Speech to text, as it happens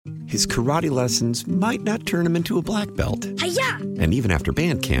his karate lessons might not turn him into a black belt. Hi-ya! And even after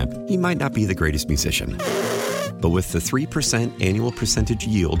band camp, he might not be the greatest musician. But with the 3% annual percentage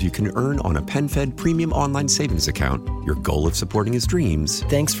yield you can earn on a PenFed premium online savings account, your goal of supporting his dreams...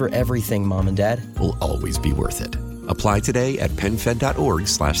 Thanks for everything, Mom and Dad. ...will always be worth it. Apply today at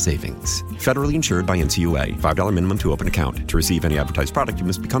PenFed.org/savings. Federally insured by NCUA. $5 minimum to open account. To receive any advertised product, you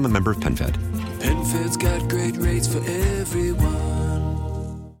must become a member of PenFed. PenFed's got great rates for everyone.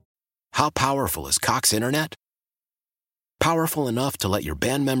 How powerful is Cox Internet? Powerful enough to let your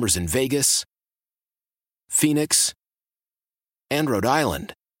band members in Vegas, Phoenix, and Rhode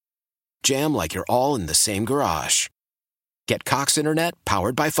Island jam like you're all in the same garage. Get Cox Internet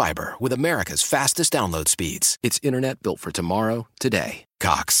powered by fiber with America's fastest download speeds. It's internet built for tomorrow, today.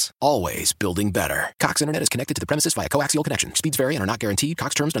 Cox, always building better. Cox Internet is connected to the premises via coaxial connection. Speeds vary and are not guaranteed.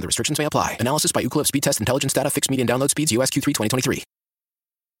 Cox terms and other restrictions may apply. Analysis by Ookla Speed Test Intelligence Data. Fixed median download speeds. US Q3 2023.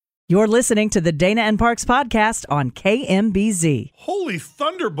 You're listening to the Dana and Parks podcast on KMBZ. Holy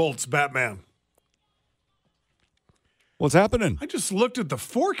thunderbolts, Batman. What's happening? I just looked at the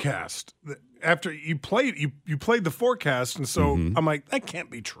forecast after you played the forecast, and so I'm like, that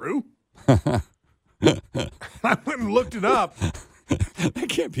can't be true. I went and looked it up. That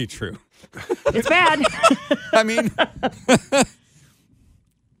can't be true. It's bad. I mean,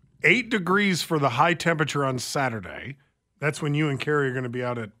 8 degrees for the high temperature on Saturday. That's when you and Carrie are going to be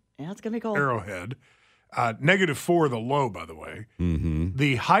out at It's going to be cold. Arrowhead. -4 the low, by the way. Mm-hmm.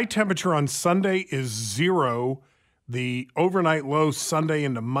 The high temperature on Sunday is 0. The overnight low Sunday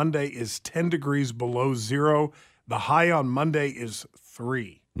into Monday is 10 degrees below 0. The high on Monday is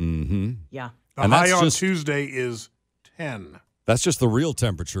 3. Mm-hmm. Yeah. The And high that's on just- Tuesday is 10. That's just the real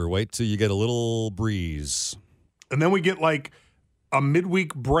temperature. Wait till you get a little breeze. And then we get like a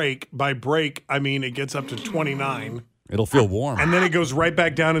midweek break. By break, I mean it gets up to 29. It'll feel warm. And then it goes right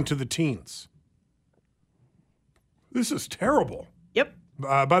back down into the teens. This is terrible. Yep.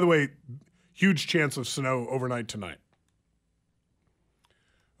 By the way, huge chance of snow overnight tonight.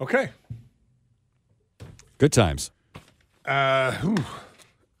 Okay. Good times.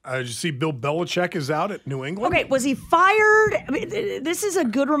 Did you see Bill Belichick is out at New England? Okay, was he fired? I mean, this is a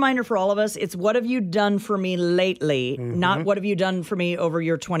good reminder for all of us. It's what have you done for me lately, not what have you done for me over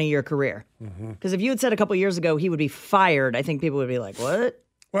your 20-year career. Because if you had said a couple years ago he would be fired, I think people would be like, what?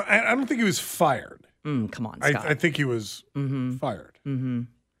 Well, I don't think he was fired. Come on, Scott. I think he was fired.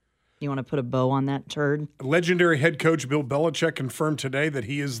 You want to put a bow on that turd? Legendary head coach Bill Belichick confirmed today that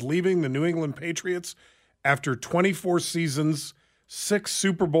he is leaving the New England Patriots after 24 seasons, 6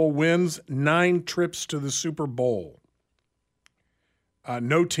 Super Bowl wins, 9 trips to the Super Bowl.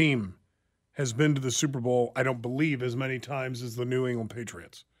 No team has been to the Super Bowl, I don't believe, as many times as the New England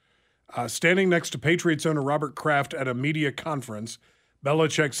Patriots. Standing next to Patriots owner Robert Kraft at a media conference,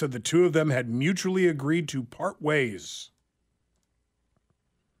 Belichick said the two of them had mutually agreed to part ways.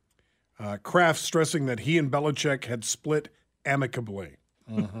 Kraft stressing that he and Belichick had split amicably.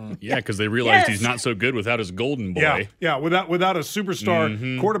 Yeah, because they realized he's not so good without his golden boy. Yeah, without a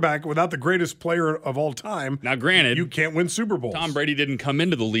superstar quarterback, without the greatest player of all time. Now, granted, you can't win Super Bowls. Tom Brady didn't come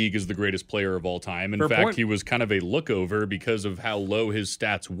into the league as the greatest player of all time. In Fair fact, point. he was kind of a lookover because of how low his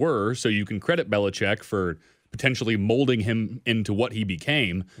stats were. So you can credit Belichick for potentially molding him into what he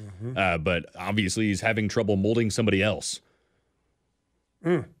became. But obviously, he's having trouble molding somebody else.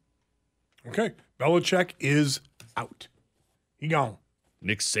 Okay, Belichick is out. He gone.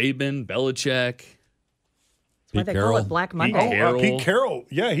 Nick Saban, Belichick. That's why they call it Black Monday. Pete Carroll.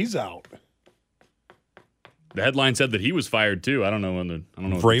 Yeah, he's out. The headline said that he was fired too. I don't know what the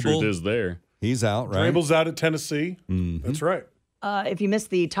Vrabel? truth is there. He's out, right? Vrabel's out at Tennessee. That's right. If you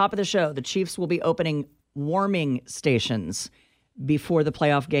missed the top of the show, the Chiefs will be opening warming stations before the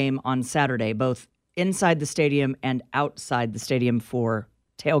playoff game on Saturday, both inside the stadium and outside the stadium for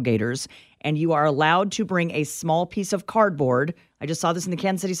tailgaters. And you are allowed to bring a small piece of cardboard. I just saw this in the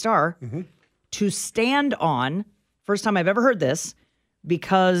Kansas City Star to stand on. First time I've ever heard this,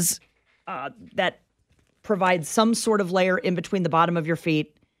 because that provides some sort of layer in between the bottom of your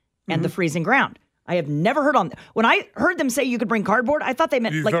feet and the freezing ground. I have never heard on. When I heard them say you could bring cardboard, I thought they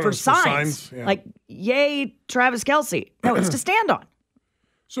meant You like thought it for was for signs. signs? Yeah. Like, yay, Travis Kelce. No, it's to stand on.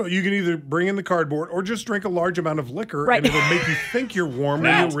 So you can either bring in the cardboard or just drink a large amount of liquor, Right. and it'll make you think you're warm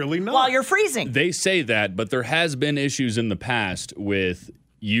when you're really not. While you're freezing. They say that, but there has been issues in the past with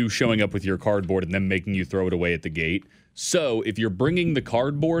you showing up with your cardboard and them making you throw it away at the gate. So if you're bringing the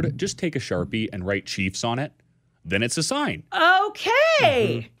cardboard, just take a Sharpie and write Chiefs on it. Then it's a sign.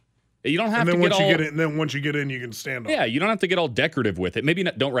 Okay. You don't have and then to once get all. you get in, then once you get in, you can stand on Yeah, it. you don't have to get all decorative with it. Maybe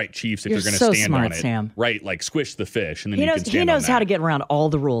don't write Chiefs if You're you're going to so stand smart, on it. Sam. Right, like squish the fish, and then He you knows. can stand He knows on how that. to get around all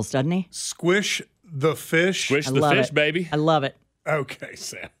the rules, doesn't he? Squish the fish. Squish I the love fish, it. baby. I love it. Okay,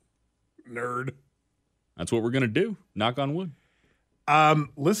 Sam. Nerd. That's what we're going to do. Knock on wood.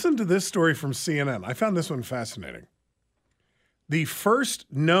 Listen to this story from CNN. I found this one fascinating. The first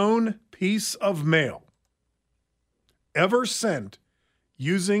known piece of mail ever sent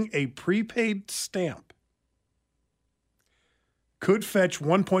using a prepaid stamp could fetch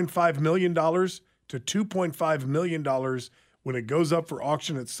 $1.5 million to $2.5 million when it goes up for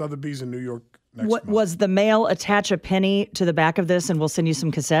auction at Sotheby's in New York next What month. was the mail? Attach a penny to the back of this, and we'll send you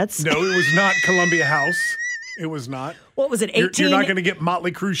some cassettes. No, it was not Columbia House. It was not. What was it? You're not going to get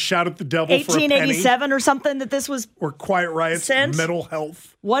Motley Crue Shout at the Devil for a penny. 1887 or something that this was. Or Quiet Riot's Sent? Mental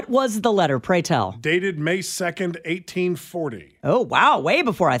Health. What was the letter? Pray tell. Dated May 2nd, 1840. Oh wow, way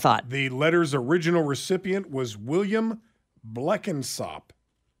before I thought. The letter's original recipient was William Bleckensop,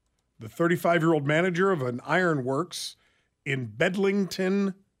 the 35-year-old manager of an ironworks in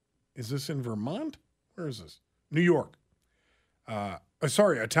Bedlington. Is this in Vermont? Where is this? New York. A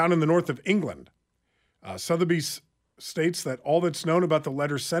town in the north of England. Sotheby's states that all that's known about the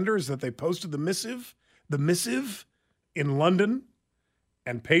letter sender is that they posted the missive in London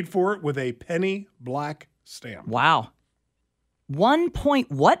and paid for it with a penny black stamp. Wow. 1 point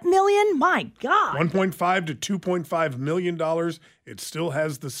what million? My God. 1.5 to 2.5 million dollars. It still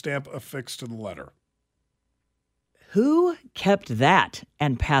has the stamp affixed to the letter. Who kept that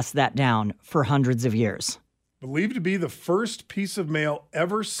and passed that down for hundreds of years? Believed to be the first piece of mail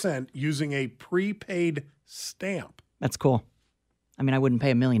ever sent using a prepaid stamp. That's cool. I mean, I wouldn't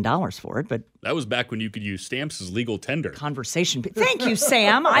pay $1 million for it, but That was back when you could use stamps as legal tender. conversation. Thank you,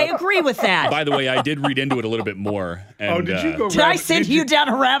 Sam. I agree with that. By the way, I did read into it a little bit more. And, Did you go? Did I send you down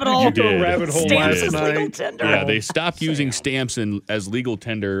a rabbit hole? Did you go did. rabbit hole Stamps last as legal night? tender. Yeah, they stopped using stamps as legal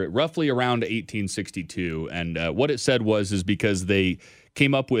tender roughly around 1862, and what it said is because they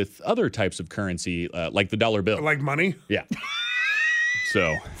came up with other types of currency, like the dollar bill. Like money? Yeah.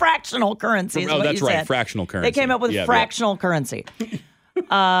 So. Fractional currency is Oh, what that's you right. said. Fractional currency. They came up with Yeah, fractional currency.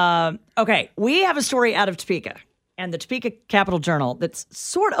 Okay, we have a story out of Topeka and the Topeka Capital Journal that's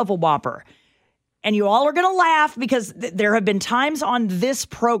sort of a whopper. And you all are going to laugh because there have been times on this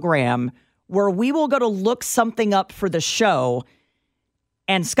program where we will go to look something up for the show,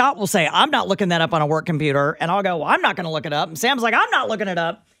 and Scott will say, I'm not looking that up on a work computer. And I'll go, well, I'm not going to look it up. And Sam's like, I'm not looking it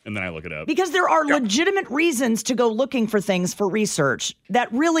up. And then I look it up. Because there are legitimate reasons to go looking for things for research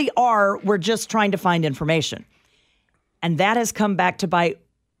that really we're just trying to find information. And that has come back to bite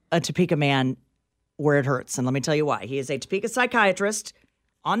a Topeka man where it hurts. And let me tell you why. He is a Topeka psychiatrist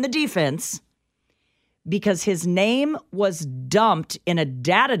on the defense because his name was dumped in a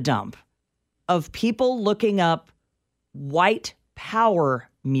data dump of people looking up white power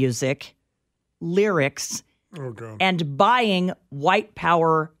music, lyrics, Oh, God. and buying white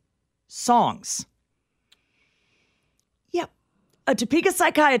power songs. Yep. A Topeka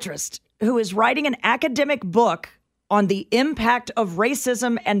psychiatrist who is writing an academic book on the impact of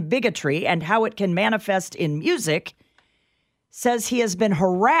racism and bigotry and how it can manifest in music says he has been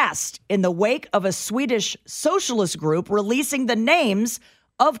harassed in the wake of a Swedish socialist group releasing the names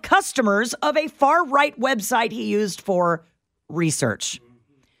of customers of a far-right website he used for research.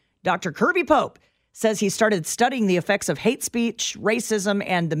 Dr. Kirby Pope says he started studying the effects of hate speech, racism,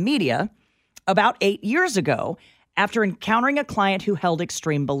 and the media about 8 years ago after encountering a client who held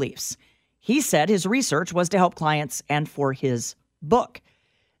extreme beliefs. He said his research was to help clients and for his book.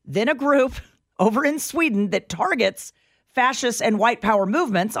 Then a group over in Sweden that targets fascist and white power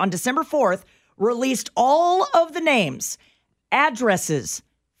movements on December 4th released all of the names, addresses,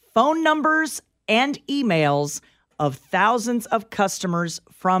 phone numbers, and emails of thousands of customers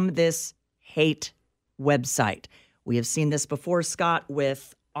from this hate website. We have seen this before, Scott,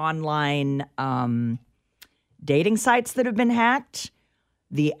 with online dating sites that have been hacked.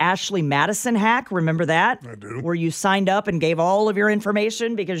 The Ashley Madison hack, remember that? I do. Where you signed up and gave all of your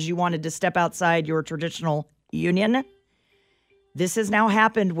information because you wanted to step outside your traditional union. This has now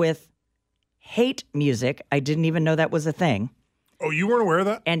happened with hate music. I didn't even know that was a thing. Oh, you weren't aware of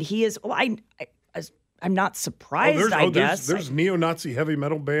that? And he is, well, I'm not surprised, I guess. There's neo-Nazi heavy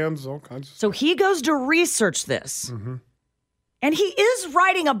metal bands, all kinds of So he goes to research this. And he is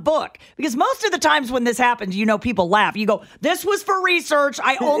writing a book because most of the times when this happens, people laugh. You go, this was for research.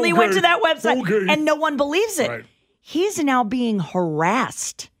 I only went to that website. Okay. And no one believes it. Right. He's now being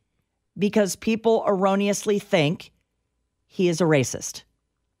harassed because people erroneously think he is a racist.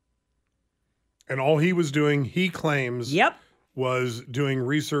 And all he was doing, he claims, Yep. was doing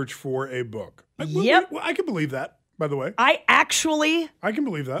research for a book. Yep. I can believe that, by the way. I actually I can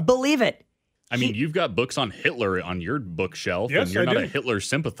believe that. believe it. I mean, you've got books on Hitler on your bookshelf, Yes, and you're I not do. a Hitler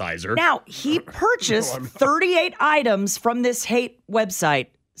sympathizer. Now, he purchased I'm not. 38 items from this hate website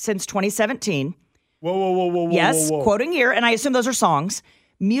since 2017. Whoa. Yes, whoa. quoting here, and I assume those are songs.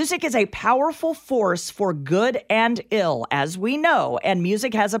 Music is a powerful force for good and ill, as we know, and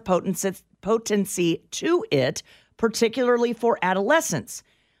music has a potency to it, particularly for adolescents.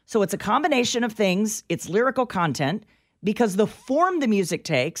 So it's a combination of things. It's lyrical content because the form the music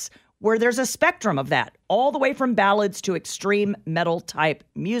takes, where there's a spectrum of that, all the way from ballads to extreme metal type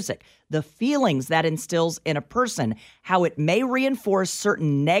music. The feelings that instills in a person, how it may reinforce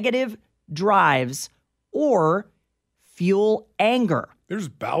certain negative drives or fuel anger. There's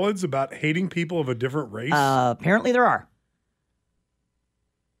ballads about hating people of a different race. Apparently there are.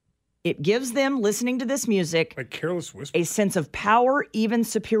 It gives them, listening to this music, like Careless Whisper. a sense of power, even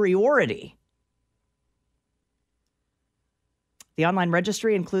superiority. The online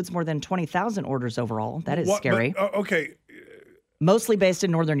registry includes more than 20,000 orders overall. That is scary. Okay. Mostly based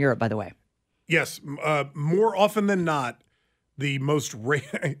in Northern Europe, by the way. Yes. More often than not, the most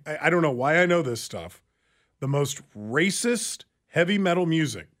I don't know why I know this stuff. The most racist heavy metal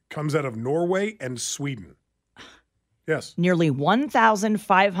music comes out of Norway and Sweden. Yes. Nearly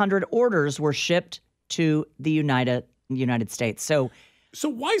 1,500 orders were shipped to the United States. So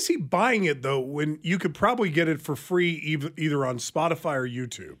why is he buying it, though, when you could probably get it for free either on Spotify or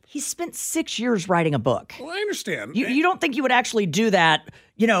YouTube? he spent 6 years writing a book. Well, I understand. You don't think you would actually do that,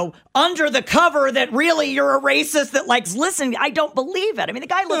 under the cover that really you're a racist that likes listening? I don't believe it. I mean, the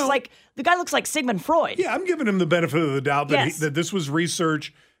guy looks like Sigmund Freud. Yeah, I'm giving him the benefit of the doubt that, Yes. that this was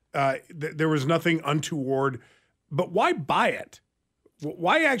research. There was nothing untoward. But why buy it?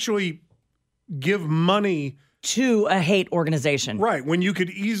 Why actually give money to a hate organization? Right, when you could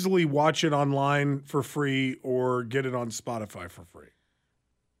easily watch it online for free or get it on Spotify for free.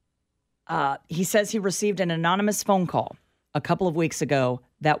 He says he received an anonymous phone call a couple of weeks ago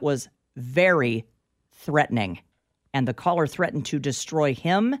that was very threatening. And the caller threatened to destroy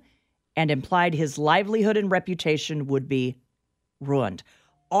him and implied his livelihood and reputation would be ruined.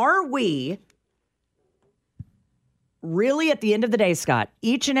 Are we really, at the end of the day, Scott,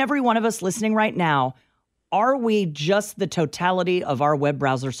 each and every one of us listening right now, are we just the totality of our web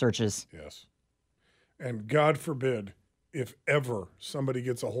browser searches? Yes. And God forbid, if ever somebody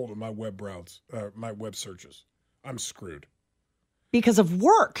gets a hold of my web searches, I'm screwed. Because of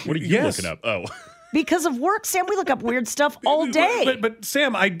work. What are you looking up? Oh. Because of work, Sam, we look up weird stuff all day. But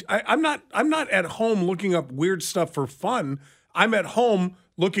Sam, I'm not at home looking up weird stuff for fun. I'm at home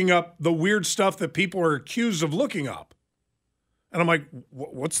looking up the weird stuff that people are accused of looking up. And I'm like,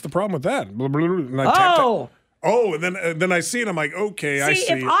 what's the problem with that? Blah, blah, blah. And I tap. And then I see it. I'm like, okay, I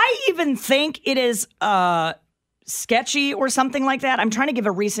see. If I even think it is sketchy or something like that, I'm trying to give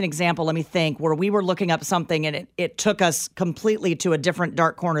a recent example. Let me think, where we were looking up something and it took us completely to a different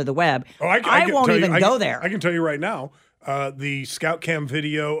dark corner of the web. I won't even go there. I can tell you right now, the Scout Cam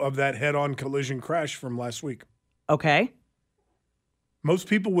video of that head-on collision crash from last week. Okay. Most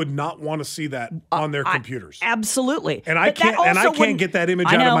people would not want to see that on their computers. Absolutely. And I can't get that image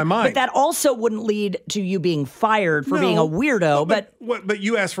out of my mind. But that also wouldn't lead to you being fired for being a weirdo. But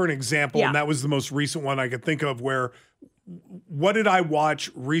you asked for an example, and that was the most recent one I could think of where what did I watch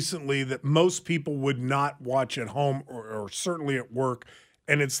recently that most people would not watch at home or certainly at work?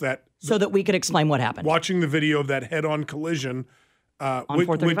 And it's that. So that we could explain what happened. Watching the video of that head-on collision. On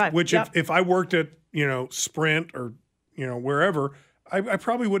 435. Which if I worked at, Sprint or, wherever, I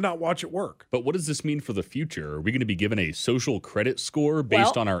probably would not watch at work. But what does this mean for the future? Are we going to be given a social credit score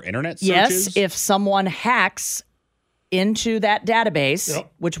based on our internet searches? Yes, if someone hacks into that database,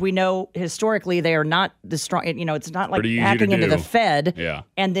 which we know historically they are not the strong, it's not like hacking into the Fed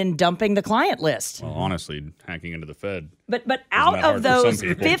and then dumping the client list. Well, honestly, hacking into the Fed. But out of those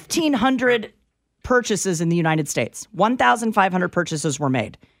 1,500 purchases in the United States, 1,500 purchases were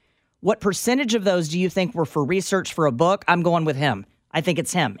made. What percentage of those do you think were for research for a book? I'm going with him. I think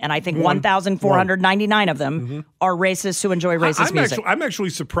it's him. And I think 1,499 of them are racists who enjoy racist music. I'm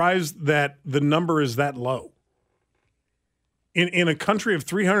actually surprised that the number is that low. In a country of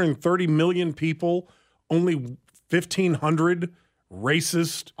 330 million people, only 1,500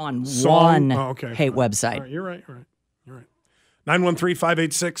 racist on one hate website. All right, you're right.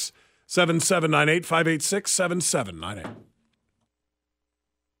 913-586-7798, 586-7798.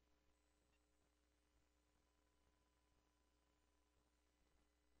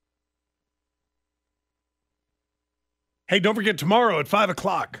 Hey, don't forget tomorrow at 5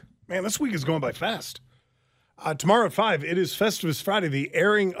 o'clock. Man, this week is going by fast. Tomorrow at 5, it is Festivus Friday, the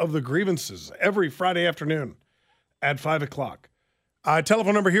airing of the grievances, every Friday afternoon at 5 o'clock.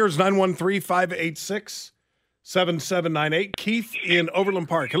 Telephone number here is 913-586-7798. Keith in Overland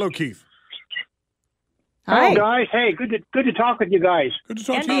Park. Hello, Keith. Hi. Hello, guys. Hey, good to talk with you guys. Good to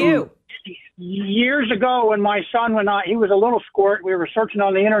talk And to you. Years ago, when my son, he was a little squirt, we were searching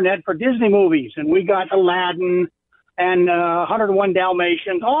on the internet for Disney movies, and we got Aladdin and 101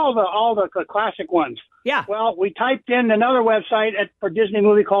 Dalmatians, all the classic ones. Yeah. Well, we typed in another website for Disney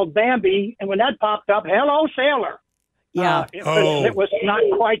movie called Bambi, and when that popped up, Hello, Sailor. Yeah. It was not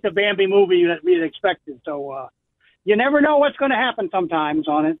quite the Bambi movie that we had expected. So you never know what's going to happen sometimes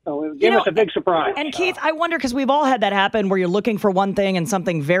on it. So it gave us a big surprise. And Keith, I wonder, because we've all had that happen where you're looking for one thing and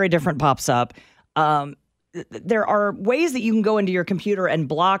something very different pops up. There are ways that you can go into your computer and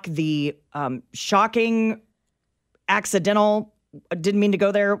block the shocking, accidental, didn't mean to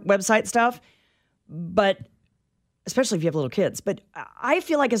go there website stuff. But especially if you have little kids. But I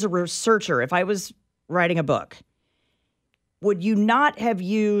feel like as a researcher, if I was writing a book, would you not have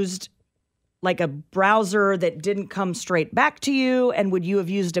used like a browser that didn't come straight back to you? And would you have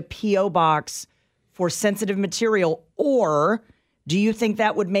used a P.O. box for sensitive material? Or do you think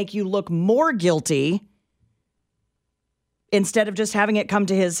that would make you look more guilty instead of just having it come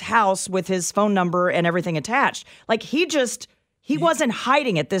to his house with his phone number and everything attached? Like he wasn't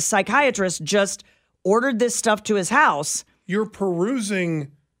hiding it. This psychiatrist just ordered this stuff to his house. You're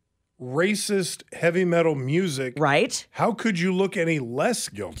perusing racist heavy metal music. Right. How could you look any less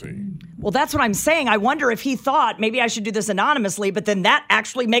guilty? Well, that's what I'm saying. I wonder if he thought maybe I should do this anonymously, but then that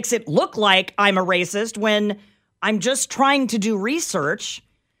actually makes it look like I'm a racist when I'm just trying to do research.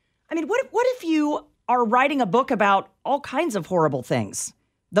 I mean, what if you are writing a book about all kinds of horrible things?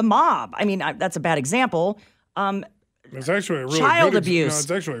 The mob. I mean, that's a bad example. It's actually a really child good abuse,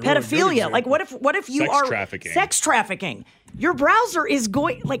 it's actually a really good pedophilia. example. Like, what if you are sex trafficking? Your browser is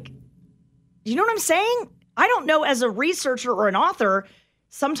going you know what I'm saying? I don't know as a researcher or an author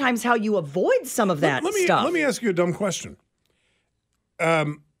sometimes how you avoid some of that stuff. Let me ask you a dumb question.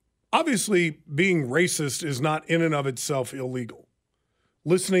 Obviously, being racist is not in and of itself illegal.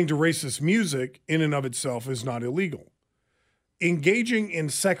 Listening to racist music in and of itself is not illegal. Engaging in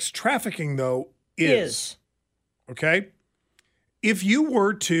sex trafficking, though, is. Okay? If you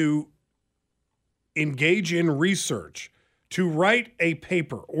were to engage in research, to write a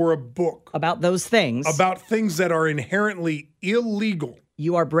paper or a book about those things, about things that are inherently illegal,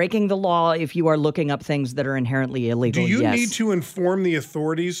 you are breaking the law if you are looking up things that are inherently illegal. Do you need to inform the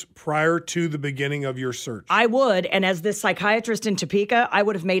authorities prior to the beginning of your search? I would, and as this psychiatrist in Topeka, I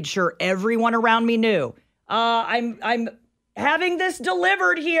would have made sure everyone around me knew. I'm having this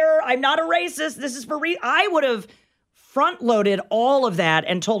delivered here. I'm not a racist. This is for I would have front-loaded all of that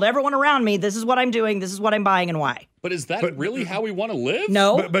and told everyone around me, this is what I'm doing, this is what I'm buying, and why. But is that really how we want to live?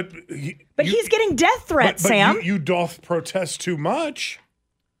 No. But he's getting death threats, Sam. You doth protest too much.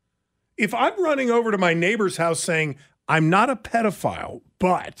 If I'm running over to my neighbor's house saying, I'm not a pedophile,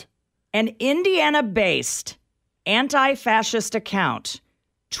 but... An Indiana-based anti-fascist account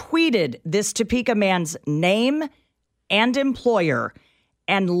tweeted this Topeka man's name and employer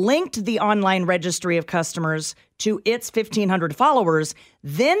and linked the online registry of customers to its 1,500 followers.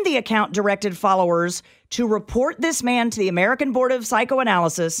 Then the account directed followers to report this man to the American Board of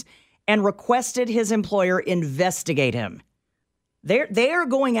Psychoanalysis and requested his employer investigate him. They are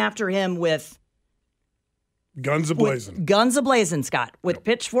going after him with guns a-blazing. Guns a-blazing, Scott, with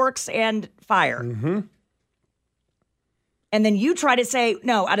pitchforks and fire. Mm-hmm. And then you try to say,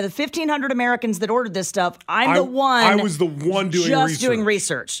 no, out of the 1,500 Americans that ordered this stuff, I was the one doing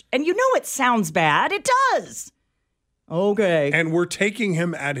research. And you know it sounds bad. It does. Okay. And we're taking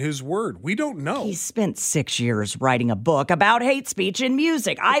him at his word. We don't know. He spent 6 years writing a book about hate speech in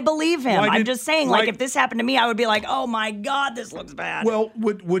music. I believe him. I'm just saying, if this happened to me, I would be like, oh my God, this looks bad. Well,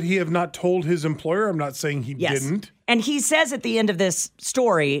 would he have not told his employer? I'm not saying he didn't. And he says at the end of this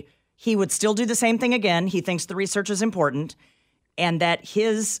story, he would still do the same thing again. He thinks the research is important and that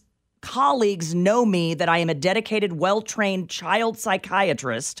his colleagues know me, that I am a dedicated, well-trained child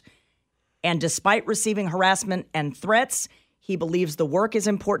psychiatrist. And despite receiving harassment and threats, he believes the work is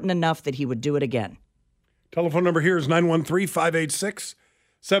important enough that he would do it again. Telephone number here is 913-586-7798,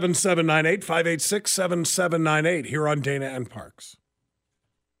 586-7798 here on Dana and Parks.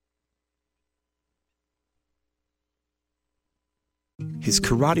 His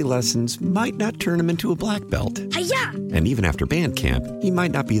karate lessons might not turn him into a black belt. Hi-ya! And even after band camp, he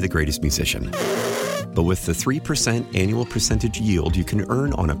might not be the greatest musician. But with the 3% annual percentage yield you can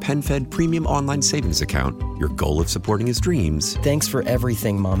earn on a PenFed premium online savings account, your goal of supporting his dreams... Thanks for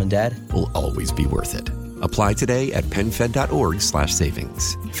everything, Mom and Dad. ...will always be worth it. Apply today at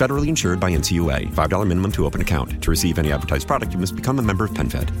PenFed.org/savings. Federally insured by NCUA. $5 minimum to open account. To receive any advertised product, you must become a member of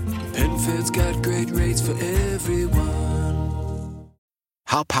PenFed. PenFed's got great rates for everyone.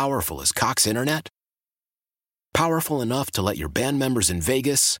 How powerful is Cox Internet? Powerful enough to let your band members in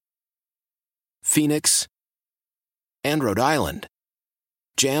Vegas, Phoenix, and Rhode Island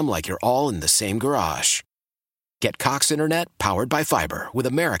jam like you're all in the same garage. Get Cox Internet powered by fiber with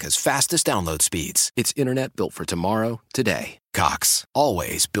America's fastest download speeds. It's internet built for tomorrow, today. Cox,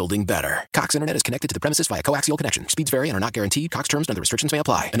 always building better. Cox Internet is connected to the premises via coaxial connection. Speeds vary and are not guaranteed. Cox terms and other restrictions may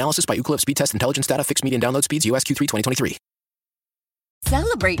apply. Analysis by Ookla Speed Test Intelligence Data. Fixed median download speeds. US Q3 2023.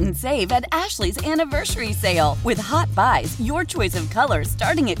 Celebrate and save at Ashley's Anniversary Sale. With Hot Buys, your choice of colors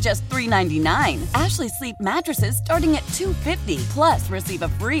starting at just $3.99. Ashley Sleep mattresses starting at $2.50. Plus, receive a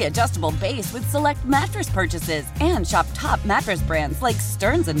free adjustable base with select mattress purchases. And shop top mattress brands like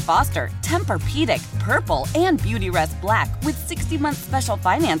Stearns & Foster, Tempur-Pedic, Purple, and Beautyrest Black with 60-month special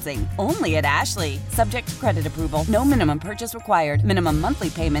financing. Only at Ashley. Subject to credit approval. No minimum purchase required. Minimum monthly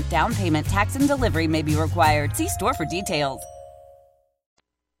payment, down payment, tax, and delivery may be required. See store for details.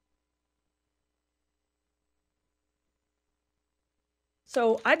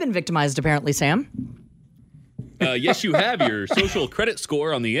 So I've been victimized, apparently, Sam. Yes, you have. Your social credit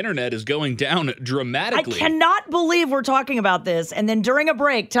score on the internet is going down dramatically. I cannot believe we're talking about this. And then during a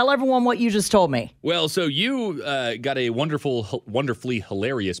break, tell everyone what you just told me. Well, so you got a wonderfully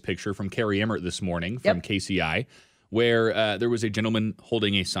hilarious picture from Carrie Emmert this morning from KCI, where there was a gentleman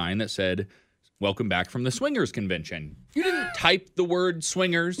holding a sign that said, "Welcome back from the Swingers Convention." You didn't type the word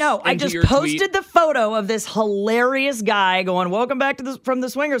swingers. No, I just posted the photo of this hilarious guy going, "Welcome back to from the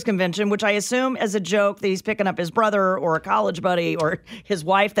Swingers Convention," which I assume as a joke that he's picking up his brother or a college buddy or his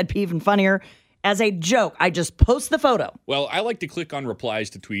wife. That'd be even funnier. As a joke, I just post the photo. Well, I like to click on replies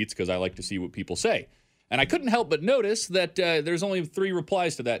to tweets because I like to see what people say. And I couldn't help but notice that there's only 3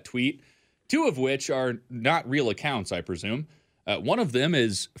 replies to that tweet, 2 of which are not real accounts, I presume. One of them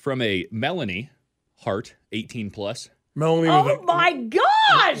is from a Melanie Hart, 18 plus. Melanie. Oh my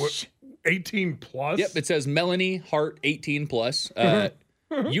gosh! 18 plus? Yep, it says Melanie Hart, 18 plus.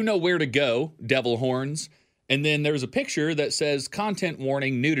 You know where to go, devil horns. And then there's a picture that says content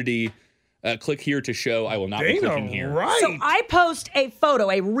warning, nudity. Click here to show. I will not be clicking here. Right. So I post a photo,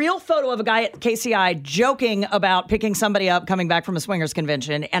 a real photo of a guy at KCI joking about picking somebody up coming back from a swingers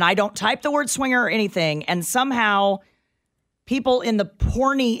convention, and I don't type the word swinger or anything, and somehow people in the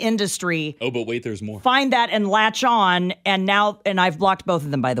porny industry Oh, but wait, there's more. find that and latch on, and I've blocked both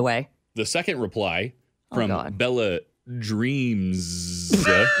of them, by the way. The second reply from Bella Dreams with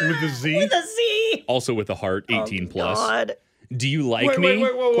a Z? With a Z. Also with a heart, 18 plus. God. Do you like me?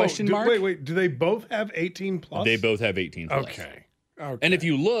 Wait, Question mark. Wait. Do they both have 18 plus? They both have 18 plus. Okay. And if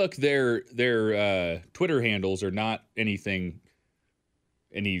you look, their Twitter handles are not any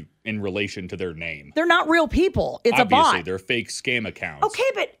in relation to their name. They're not real people. It's Obviously, a bot. They're fake scam accounts. Okay,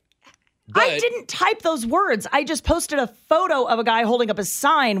 but I didn't type those words. I just posted a photo of a guy holding up a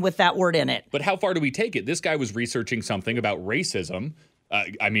sign with that word in it. But how far do we take it? This guy was researching something about racism.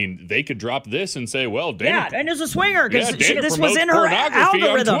 I mean, they could drop this and say, well, Dana... Yeah, Dana's a swinger because Dana this was in her pornography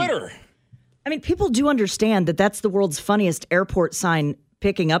algorithm. on Twitter. I mean, people do understand that that's the world's funniest airport sign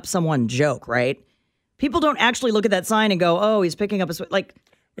picking up someone joke, right? People don't actually look at that sign and go, oh, he's picking up a like,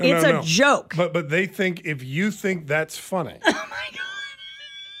 it's a joke. But they think if you think that's funny. Oh,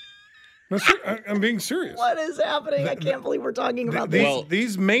 my God. I'm being serious. What is happening? I can't believe we're talking about this.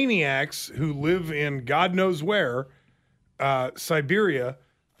 These maniacs who live in God knows where, Siberia,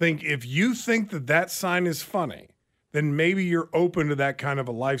 think if you think that sign is funny, then maybe you're open to that kind of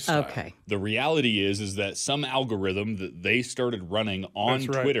a lifestyle. Okay. The reality is that some algorithm that they started running on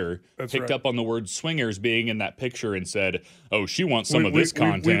Twitter picked up on the word swingers being in that picture and said, oh, she wants some of this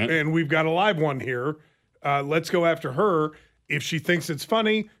content. And we've got a live one here. Let's go after her. If she thinks it's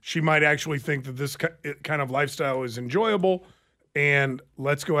funny, she might actually think that this kind of lifestyle is enjoyable. And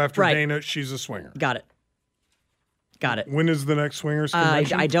let's go after Dana. She's a swinger. Got it. When is the next swingers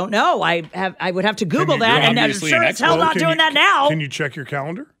convention? I don't know. I would have to Google that, and I'm sure as hell not doing that now. Can you check your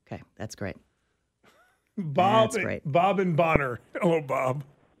calendar? Okay, that's great. Bob and Bonner. Hello, Bob.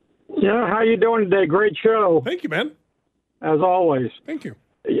 Yeah, how you doing today? Great show. Thank you, man. As always. Thank you.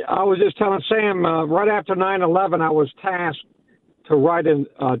 I was just telling Sam, right after 9/11, I was tasked to write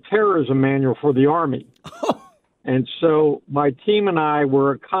a terrorism manual for the Army. And so my team and I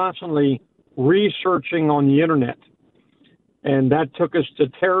were constantly researching on the internet. And that took us to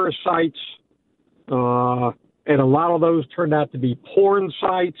terrorist sites, and a lot of those turned out to be porn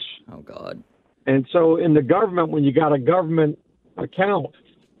sites. Oh, God. And so in the government, when you got a government account,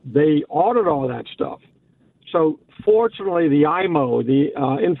 they audit all that stuff. So fortunately, the IMO, the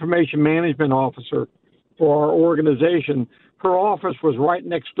Information Management Officer for our organization, her office was right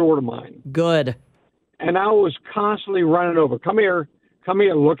next door to mine. Good. And I was constantly running over. Come here,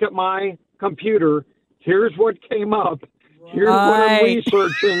 look at my computer. Here's what came up. Here's what I'm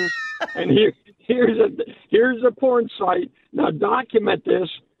researching. And here's a porn site. Now document this,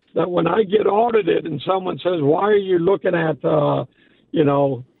 that when I get audited and someone says, why are you looking at,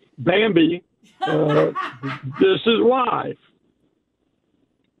 Bambi? This is why.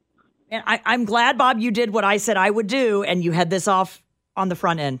 And I'm glad, Bob, you did what I said I would do, and you had this off on the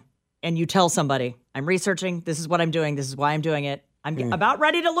front end, and you tell somebody, I'm researching, this is what I'm doing, this is why I'm doing it. I'm about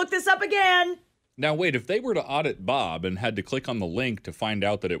ready to look this up again. Now, wait, if they were to audit Bob and had to click on the link to find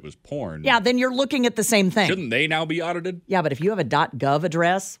out that it was porn. Yeah, then you're looking at the same thing. Shouldn't they now be audited? Yeah, but if you have a .gov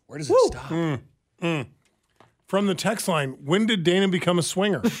address. Where does it stop? From the text line, when did Dana become a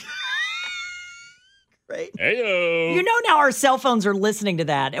swinger? Right. Heyo. You know now our cell phones are listening to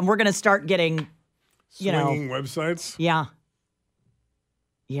that, and we're going to start getting, Swinging websites? Yeah.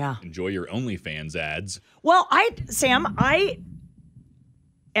 Yeah. Enjoy your OnlyFans ads. Well, Sam, I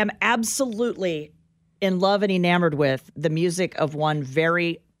am absolutely in love and enamored with the music of one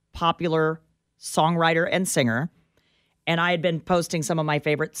very popular songwriter and singer. And I had been posting some of my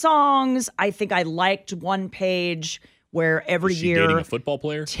favorite songs. I think I liked one page where every Is she year dating a football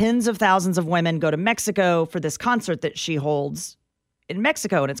player? tens of thousands of women go to Mexico for this concert that she holds in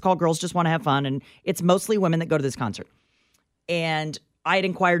Mexico. And it's called Girls Just Want to Have Fun. And it's mostly women that go to this concert. And I had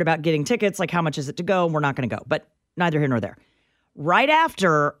inquired about getting tickets, like how much is it to go? And we're not going to go, but neither here nor there. Right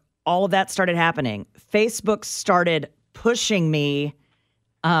after all of that started happening, Facebook started pushing me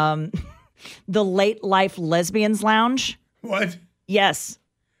the Late Life Lesbians Lounge. What? Yes.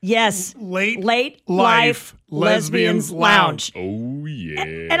 Late Life Lesbians Lounge. Oh, yeah.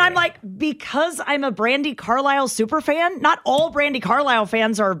 And I'm like, because I'm a Brandi Carlile super fan, not all Brandi Carlile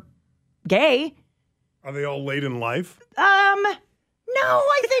fans are gay. Are they all late in life? No,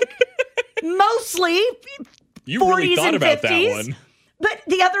 I think mostly You 40s really thought and about 50s. that one. But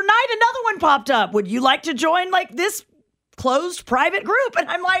the other night, another one popped up. Would you like to join like this closed private group? And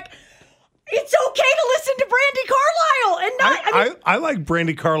I'm like, it's okay to listen to Brandi Carlile and not. I like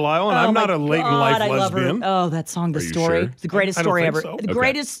Brandi Carlile, and I'm not a late in life lesbian. Oh, that song, The Are you Story. sure? The greatest I don't story think ever. so. The Okay.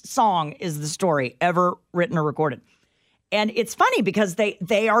 greatest song is The Story ever written or recorded. And it's funny because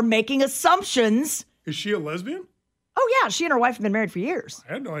they are making assumptions. Is she a lesbian? Oh, yeah. She and her wife have been married for years.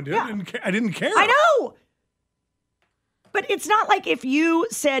 I had no idea. Yeah. I didn't care. I know. But it's not like if you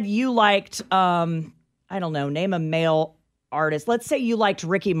said you liked, I don't know, name a male artist. Let's say you liked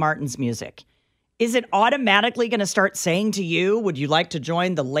Ricky Martin's music. Is it automatically going to start saying to you, would you like to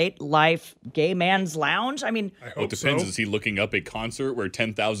join the Late Life Gay Man's Lounge? I mean, I hope Well, it depends. so. Is he looking up a concert where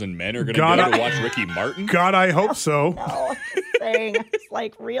 10,000 men are going to God, go to watch Ricky Martin? God, I hope so. I'm just saying, it's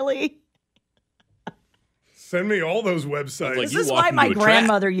like, really? Send me all those websites. like This you is walk why my into a trap.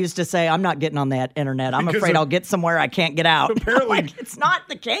 grandmother used to say, I'm not getting on that internet. I'm Because afraid of- I'll get somewhere I can't get out. Apparently- Like, it's not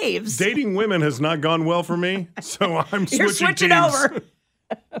the caves. Dating women has not gone well for me, so I'm You're switching switching teams. over.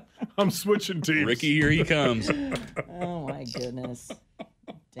 I'm switching teams. Ricky, here he comes. Oh, my goodness.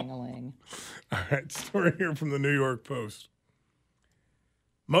 Ding-a-ling. All right, story here from the New York Post.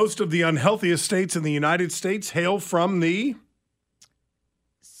 Most of the unhealthiest states in the United States hail from the...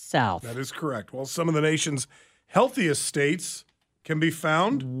 South. That is correct. Well, some of the nation's healthiest states can be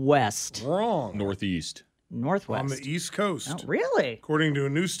found West. wrong Northeast. Northwest. on the East Coast, Oh, really? according to a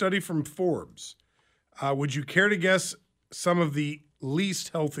new study from Forbes. Would you care to guess some of the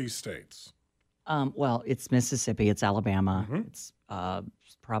least healthy states? Well, it's Mississippi. It's Alabama. It's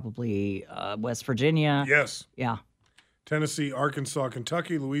probably West Virginia. Yes. Yeah. Tennessee, Arkansas,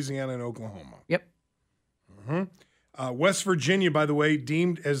 Kentucky, Louisiana, and Oklahoma. Yep. West Virginia, by the way,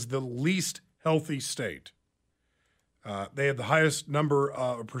 deemed as the least healthy state. They have the highest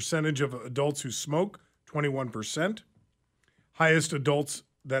percentage of adults who smoke, 21%. Highest adults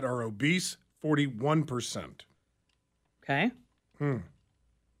that are obese, 41%. Okay.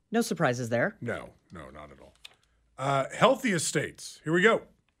 No surprises there. No, not at all. Healthiest states. Here we go.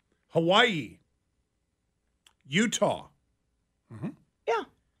 Hawaii, Utah, Yeah.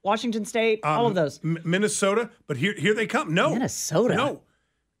 Washington State, all of those. Minnesota, but here they come. No. Minnesota?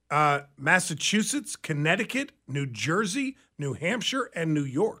 No. Massachusetts, Connecticut, New Jersey, New Hampshire, and New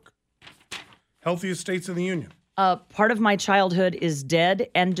York. Healthiest states in the union. Part of my childhood is dead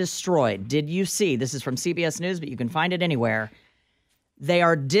and destroyed. Did you see? This is from CBS News, but you can find it anywhere. They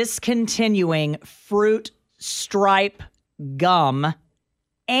are discontinuing Fruit Stripe gum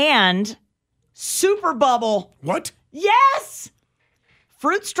and Super Bubble. What? Yes!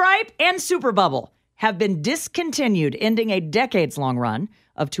 Fruit Stripe and Super Bubble have been discontinued, ending a decades-long run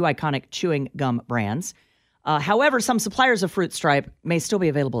of two iconic chewing gum brands. However, some suppliers of Fruit Stripe may still be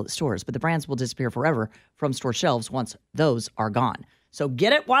available at stores, but the brands will disappear forever from store shelves once those are gone. So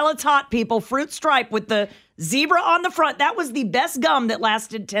get it while it's hot, people. Fruit Stripe with the zebra on the front. That was the best gum that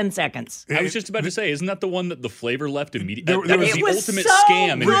lasted 10 seconds. I was just about to say, isn't that the one that the flavor left immediately? There That was was- the It was ultimate so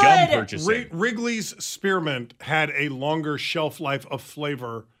scam in good. gum purchasing. Wrigley's Spearmint had a longer shelf life of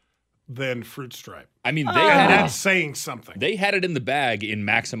flavor than Fruit Stripe. I mean, And they had that's it. saying something. They had it in the bag in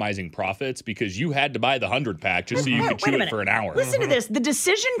maximizing profits because you had to buy the 100-pack just so you could Wait a chew it minute. for an hour. Listen to this. The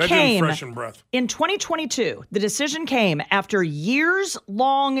decision That didn't came freshen breath. in 2022. The decision came after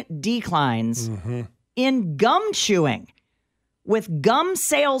years-long declines in gum chewing, with gum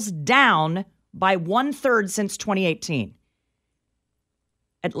sales down by 1/3 since 2018.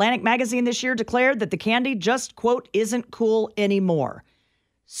 Atlantic Magazine this year declared that the candy just, quote, isn't cool anymore.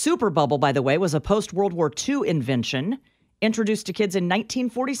 Super Bubble, by the way, was a post-World War II invention introduced to kids in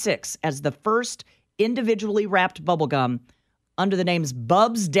 1946 as the first individually wrapped bubble gum under the names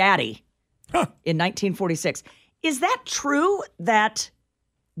Bub's Daddy in 1946. Is that true that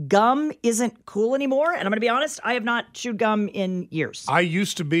gum isn't cool anymore? And I'm going to be honest, I have not chewed gum in years. I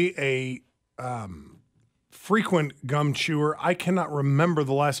used to be a frequent gum chewer. I cannot remember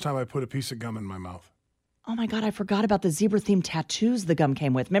the last time I put a piece of gum in my mouth. Oh my God, I forgot about the zebra-themed tattoos the gum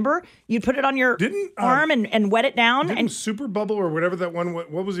came with. Remember? You'd put it on your arm and wet it down. Didn't And Super Bubble or whatever that one, what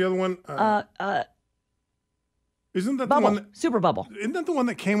was the other one? Isn't that Bubble, the one? Super Bubble. Isn't that the one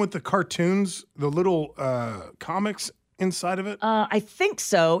that came with the cartoons, the little comics inside of it? I think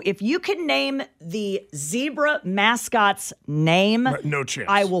so. If you can name the zebra mascot's name, No chance.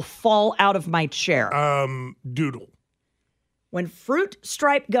 I will fall out of my chair. Doodle. When Fruit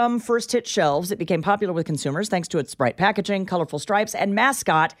Stripe gum first hit shelves, it became popular with consumers thanks to its bright packaging, colorful stripes, and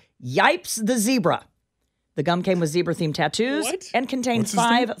mascot, Yipes the Zebra. The gum came with zebra-themed tattoos and contained What's his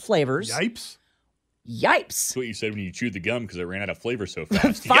 5 name? flavors. Yipes? Yipes. That's what you said when you chewed the gum because it ran out of flavor so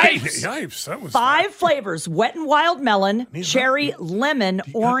fast. Yipes. That was 5 flavors: wet and wild melon, cherry, lemon,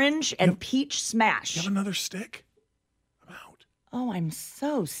 orange, and peach smash. You have another stick? Oh, I'm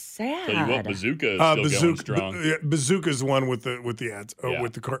so sad. Tell you what, Bazooka is still going strong. Bazooka's the one with the ads, Yeah.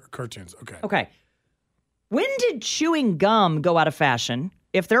 with the cartoons. Okay. Okay. When did chewing gum go out of fashion?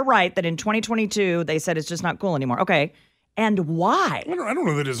 If they're right that in 2022 they said it's just not cool anymore. Okay. And why? I don't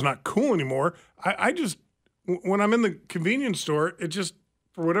know that it's not cool anymore. I just, when I'm in the convenience store, it just,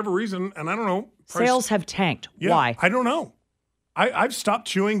 for whatever reason, and I don't know. Sales have tanked. Yeah, Why? I don't know. I've stopped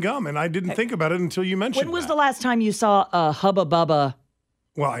chewing gum, and I didn't think about it until you mentioned When was that. the last time you saw a Hubba Bubba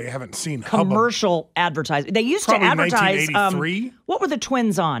Well, I haven't seen Hubba. commercial advertising? They used Probably to advertise. 1983. What were the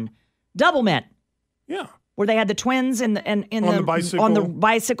twins on? Double Mint. Yeah. Where they had the twins in the On the bicycle. on the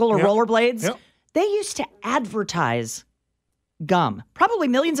bicycle or Yep. rollerblades. Yep. They used to advertise gum. Probably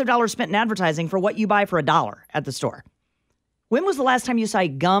millions of dollars spent in advertising for what you buy for $1 at the store. When was the last time you saw a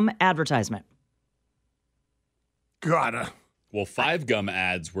gum advertisement? Gotta. Well, 5 gum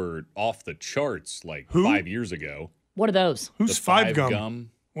ads were off the charts like Who? 5 years ago. What are those? Who's The 5 5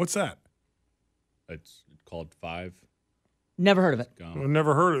 gum? What's that? It's called 5 Never heard of it. gum. I've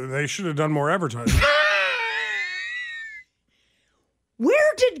never heard of it. They should have done more advertising.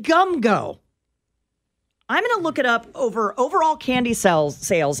 Where did gum go? I'm going to look it up over overall candy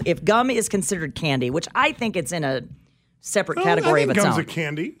sales if gum is considered candy, which I think it's in a separate category I of think its gum's own. a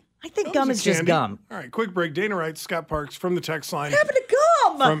candy. I think gum is just gum. All right, quick break. Dana Wright, Scott Parks from the text line. What happened to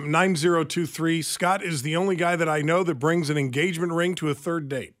gum? From 9023. Scott is the only guy that I know that brings an engagement ring to a third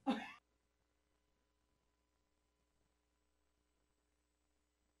date.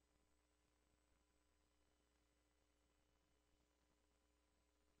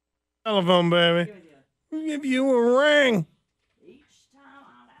 Telephone, baby. We'll give you a ring.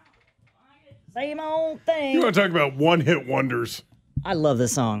 Same old thing. You want to talk about one-hit wonders? I love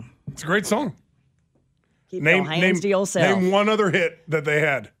this song. It's a great song. Keep your hands to yourself. Name one other hit that they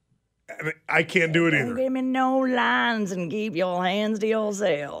had. And I can't do it Don't either. give me no lines and keep your hands to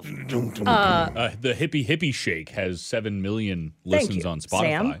yourself. The Hippie Hippie Shake has 7 million Thank listens you, on Spotify.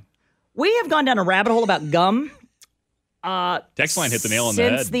 Sam. We have gone down a rabbit hole about gum. Text line hit the nail on the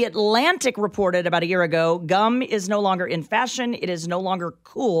Since head. The Atlantic reported about a year ago, gum is no longer in fashion. It is no longer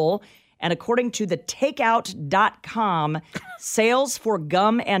cool. And according to the takeout.com, sales for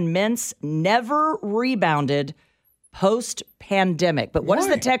gum and mints never rebounded post-pandemic. But what is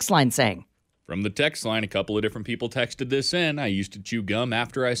the text line saying? From the text line, a couple of different people texted this in. I used to chew gum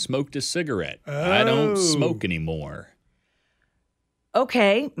after I smoked a cigarette. I don't smoke anymore.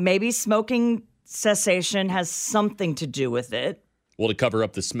 Okay, maybe smoking cessation has something to do with it. Well, to cover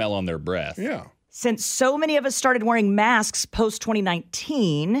up the smell on their breath. Yeah. since so many of us started wearing masks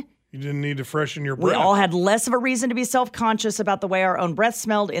post-2019, you didn't need to freshen your breath. We all had less of a reason to be self-conscious about the way our own breath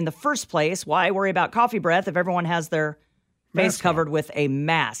smelled in the first place. Why worry about coffee breath if everyone has their face covered with a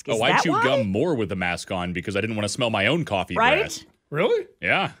mask? Is I that chew why? gum more with a mask on because I didn't want to smell my own coffee breath. Really?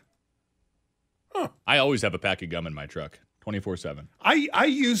 Yeah. Huh. I always have a pack of gum in my truck, 24/7. I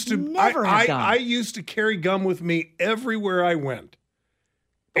used to Never had gum. I used to carry gum with me everywhere I went.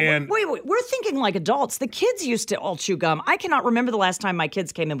 And wait, we're thinking like adults. The kids used to all chew gum. I cannot remember the last time my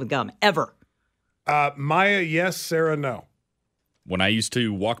kids came in with gum, ever. Maya, yes. Sarah, no. When I used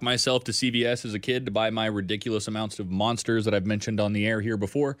to walk myself to CVS as a kid to buy my ridiculous amounts of Monsters that I've mentioned on the air here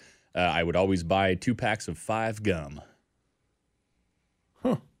before, I would always buy 2 packs of 5 gum.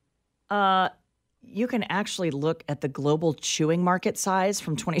 You can actually look at the global chewing market size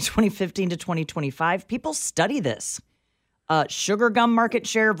from 2015 to 2025. People study this. Sugar gum market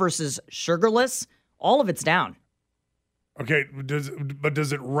share versus sugarless, all of it's down. Okay,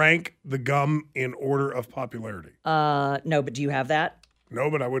 does it rank the gum in order of popularity? No, but do you have that?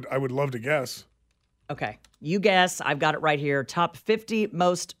 No, but I would love to guess. Okay, you guess. I've got it right here. Top 50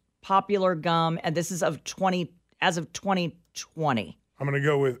 most popular gum, and this is as of 2020. I'm going to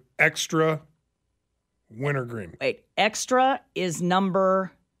go with Extra Wintergreen. Wait, Extra is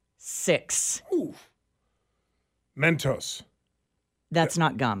number 6. Ooh. Mentos. That's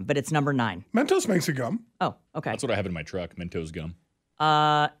not gum, but it's number 9. Mentos makes a gum. Oh, okay. That's what I have in my truck, Mentos gum.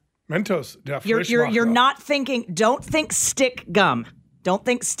 Mentos. You're not thinking. Don't think stick gum. Don't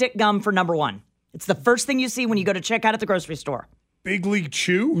think stick gum for number 1. It's the first thing you see when you go to check out at the grocery store. Big League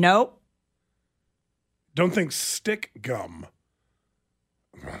Chew? Nope. Don't think stick gum.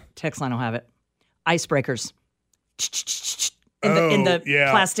 Text line will have it. Icebreakers. In the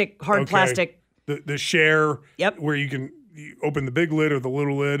plastic, hard plastic. The share. Yep. Where you open the big lid or the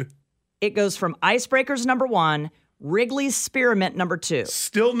little lid. It goes from Icebreakers number 1, Wrigley's Spearmint number 2.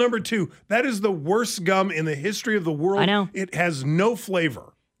 Still number 2. That is the worst gum in the history of the world. I know. It has no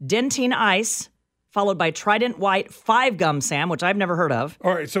flavor. Dentine Ice, followed by Trident White 5 gum, Sam, which I've never heard of.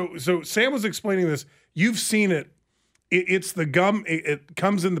 All right, so Sam was explaining this. You've seen it. It's the gum. It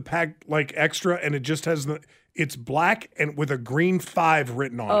comes in the pack like Extra, and it just has it's black and with a green 5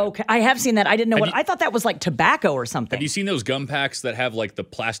 written on it. Okay, I have seen that. I didn't know I thought that was like tobacco or something. Have you seen those gum packs that have like the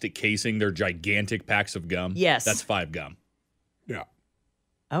plastic casing? They're gigantic packs of gum. Yes. That's 5 gum. Yeah.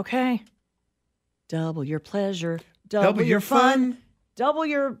 Okay. Double your pleasure. Double your fun. Double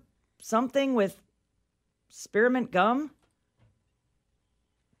your something with spearmint gum.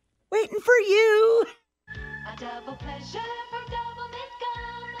 Waiting for you. A double pleasure from Double Mint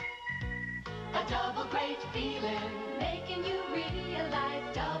Gum. A double great feeling, making you realize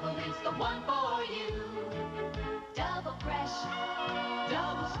double is the one for you. Double fresh,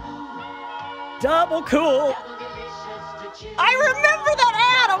 double smooth, double cool. Double delicious to chew. I remember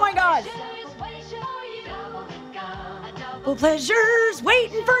that ad. Oh my God. Double pleasures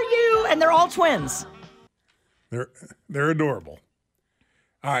waiting for you, and they're all twins. They're adorable.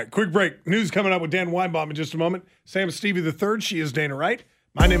 All right, quick break. News coming up with Dan Weinbaum in just a moment. Sam Stevie III. She is Dana Wright.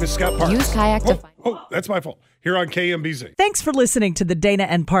 My name is Scott Parks. Use kayak to find. Oh, that's my fault. Here on KMBZ. Thanks for listening to the Dana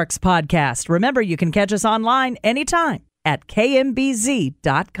and Parks podcast. Remember, you can catch us online anytime at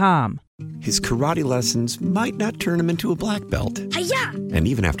kmbz.com. His karate lessons might not turn him into a black belt. Hi-ya! And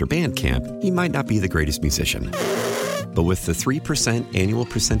even after band camp, he might not be the greatest musician. But with the 3% annual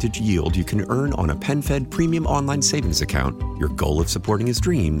percentage yield you can earn on a PenFed premium online savings account, your goal of supporting his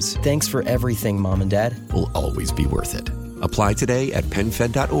dreams... Thanks for everything, Mom and Dad. ...will always be worth it. Apply today at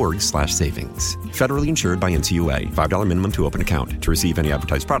PenFed.org/savings. Federally insured by NCUA. $5 minimum to open account. To receive any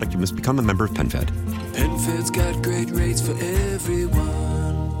advertised product, you must become a member of PenFed. PenFed's got great rates for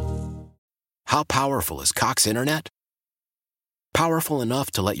everyone. How powerful is Cox Internet? Powerful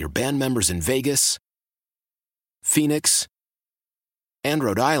enough to let your band members in Vegas, Phoenix, and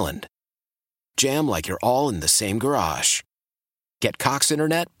Rhode Island jam like you're all in the same garage. Get Cox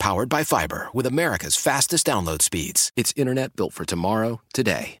Internet powered by fiber with America's fastest download speeds. It's internet built for tomorrow,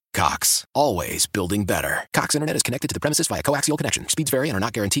 today. Cox, always building better. Cox Internet is connected to the premises via coaxial connection. Speeds vary and are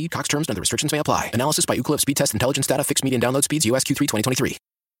not guaranteed. Cox terms and other restrictions may apply. Analysis by Ookla Speed Test Intelligence Data. Fixed median download speeds. US Q3 2023.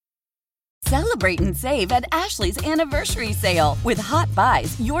 Celebrate and save at Ashley's Anniversary Sale. With Hot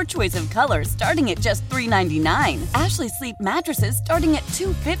Buys, your choice of colors starting at just $3.99. Ashley Sleep mattresses starting at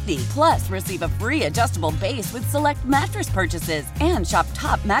 $2.50. Plus, receive a free adjustable base with select mattress purchases. And shop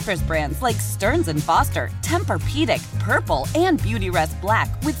top mattress brands like Stearns & Foster, Tempur-Pedic, Purple, and Beautyrest Black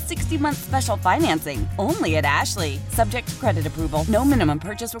with 60-month special financing. Only at Ashley. Subject to credit approval. No minimum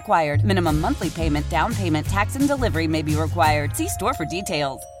purchase required. Minimum monthly payment, down payment, tax, and delivery may be required. See store for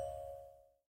details.